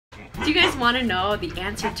you guys want to know the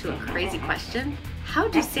answer to a crazy question? How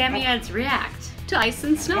do Samoyeds react to ice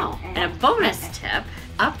and snow? And a bonus tip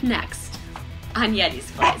up next on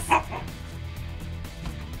Yeti's Place.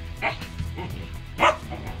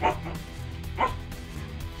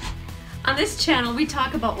 On this channel, we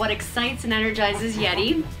talk about what excites and energizes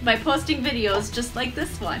Yeti by posting videos just like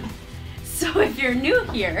this one. So if you're new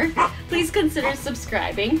here, please consider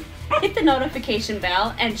subscribing, hit the notification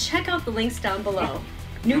bell, and check out the links down below.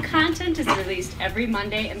 New content is released every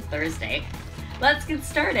Monday and Thursday. Let's get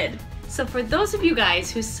started. So for those of you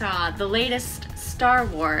guys who saw the latest Star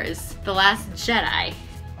Wars, The Last Jedi,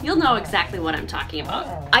 you'll know exactly what I'm talking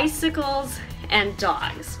about. Icicles and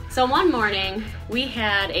dogs. So one morning, we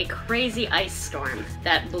had a crazy ice storm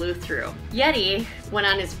that blew through. Yeti went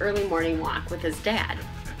on his early morning walk with his dad.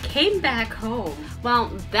 Came back home.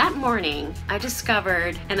 Well, that morning, I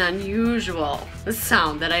discovered an unusual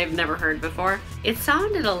sound that I've never heard before. It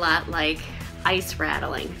sounded a lot like ice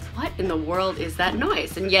rattling. What in the world is that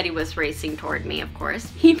noise? And Yeti was racing toward me, of course.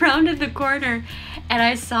 He rounded the corner and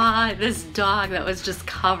I saw this dog that was just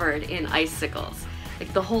covered in icicles.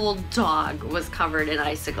 Like the whole dog was covered in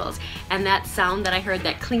icicles. And that sound that I heard,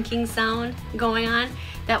 that clinking sound going on,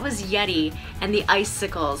 that was Yeti and the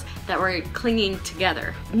icicles that were clinging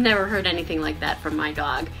together. Never heard anything like that from my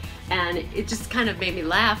dog. And it just kind of made me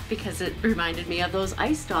laugh because it reminded me of those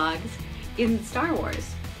ice dogs in Star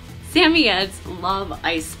Wars. Samoyeds love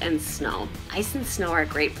ice and snow. Ice and snow are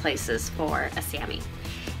great places for a Sammy.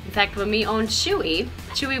 In fact, when we owned Chewy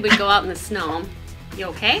would go out in the snow. You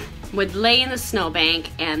okay? Would lay in the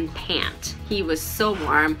snowbank and pant. He was so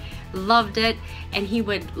warm, loved it, and he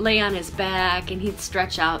would lay on his back and he'd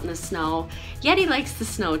stretch out in the snow. Yeti likes the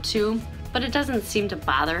snow too, but it doesn't seem to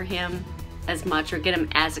bother him as much or get him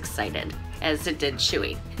as excited as it did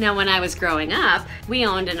Chewy. Now when I was growing up, we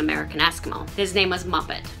owned an American Eskimo. His name was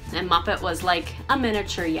Muppet, and Muppet was like a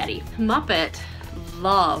miniature Yeti. Muppet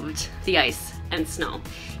loved the ice and snow.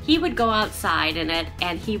 He would go outside in it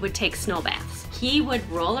and he would take snow baths. He would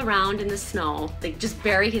roll around in the snow, like just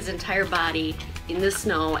bury his entire body in the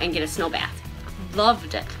snow and get a snow bath.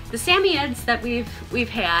 Loved it. The Samoyeds that we've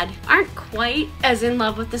had aren't quite as in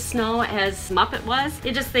love with the snow as Muppet was.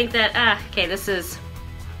 They just think that, okay, this is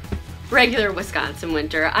regular Wisconsin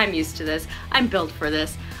winter. I'm used to this. I'm built for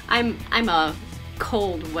this. I'm a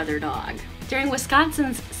cold weather dog. During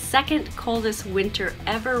Wisconsin's second coldest winter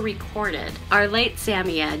ever recorded, our late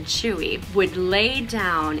Samoyed, Chewy, would lay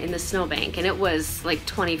down in the snowbank, and it was like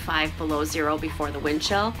 25 below zero before the wind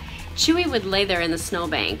chill. Chewy would lay there in the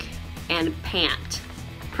snowbank and pant,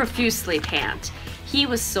 profusely pant. He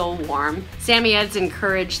was so warm. Samoyeds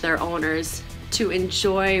encourage their owners to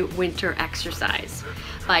enjoy winter exercise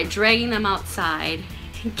by dragging them outside,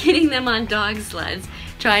 getting them on dog sleds,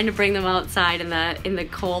 trying to bring them outside in the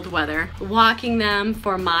cold weather, walking them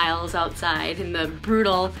for miles outside in the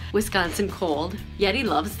brutal Wisconsin cold. Yeti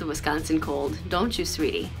loves the Wisconsin cold, don't you,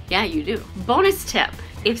 sweetie? Yeah, you do. Bonus tip,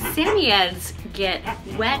 if Samoyeds get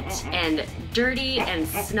wet and dirty and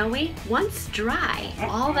snowy, once dry,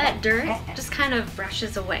 all that dirt just kind of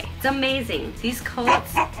brushes away. It's amazing. These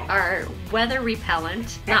coats are weather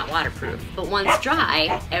repellent, not waterproof, but once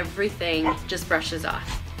dry, everything just brushes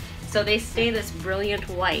off. So they stay this brilliant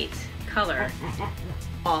white color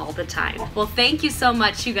all the time. Well, thank you so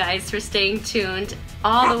much, you guys, for staying tuned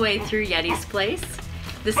all the way through Yeti's Place.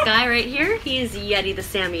 This guy right here, he is Yeti the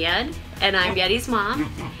Samoyed, and I'm Yeti's mom,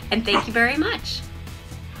 and thank you very much.